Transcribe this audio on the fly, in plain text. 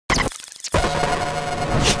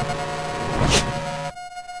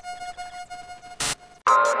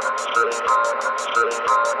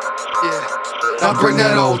now bring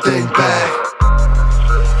that old thing back.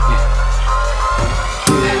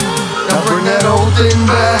 Now bring that old thing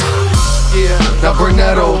back. Yeah, now bring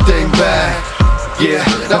that old thing back. Yeah,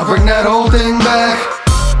 now bring that old thing back.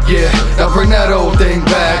 Yeah, now bring that old thing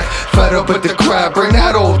back. Fed up with the crap, bring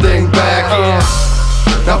that old thing back.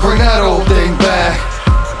 Yeah, now bring that old thing back.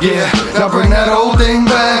 Yeah, now bring that old thing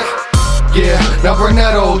back. Yeah, now bring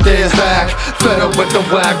that old thing back. Fed up with the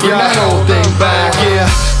whack, bring that old thing back. Yeah,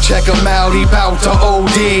 check him out, he bout to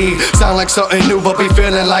OD. Sound like something new but be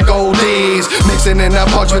feeling like oldies. Mixing in that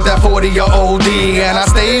punch with that 40 or OD. And I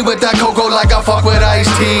stay with that cocoa like I fuck with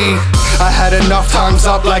iced tea. I had enough times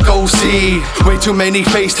up like OC. Way too many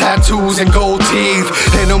face tattoos and gold teeth.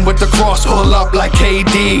 Hit him with the cross, pull up like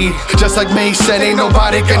KD. Just like Mason, ain't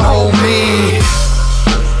nobody can hold me.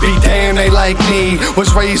 Be damn, they like me.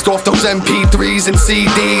 Was raised off those MP3s and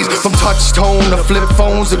CDs. From touch tone to flip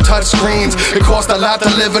phones to touch screens. It costs a lot to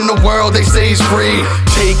live in the world they say's free.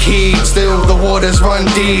 Take heed, still the waters run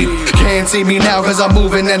deep. Can't see me now cause I'm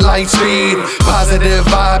moving at light speed. Positive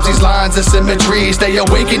vibes, these lines of symmetry. Stay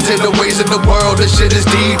awakened to the ways of the world, this shit is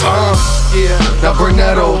deep. Yeah, now bring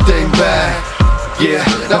that old thing back. Yeah,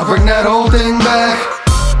 now bring that old thing back.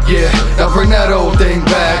 Yeah, now bring that old thing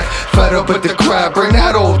back. Fed up with the crap, bring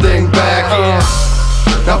that old thing back. Yeah,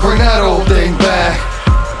 now bring that old thing back.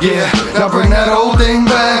 Yeah, now bring that old thing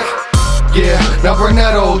back. Yeah, now bring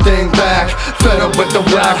that old thing back. Fed up with the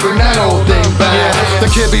whack, bring that old thing back. Yeah, the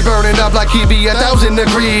kid be burning up like he be 1,000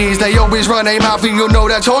 degrees. They always run their mouth and you know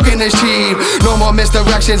that talking is cheap. No more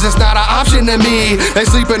misdirections, it's not an option to me. They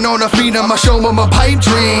sleeping on the feet, I'ma show them a pipe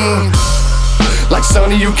dream. Like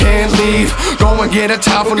Sonny, you can't leave. Go and get a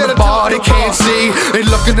towel from the bar, they can't see. They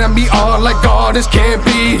looking at me all like God, this can't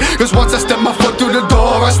be. Cause once I step my foot through the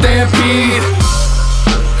door, I stampede.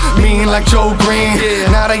 Mean like Joe Green.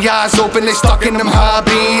 Now they eyes open, they stuck in them high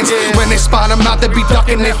beams. When they spot them out, they be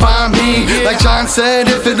ducking, they find me. Like John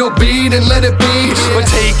said, if it'll be, then let it be.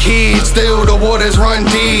 But take heed, still the waters run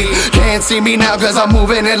deep. Can't see me now cause I'm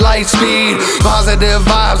moving at light speed. Positive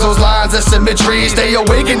vibes, those lines of symmetry. Stay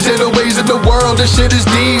awakened to the ways of the world, this shit is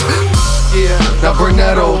deep. Yeah, now bring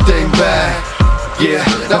that old thing back. Yeah,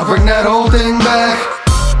 now bring that old thing back.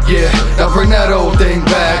 Yeah, now bring that old thing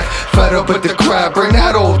back. Fed up with the crap, bring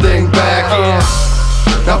that old thing back. Yeah,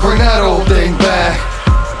 now bring that old thing back.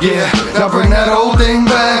 Yeah, now bring that old thing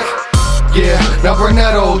back. Yeah, now bring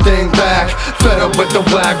that old thing back. Fed up with the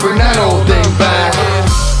whack, bring that old thing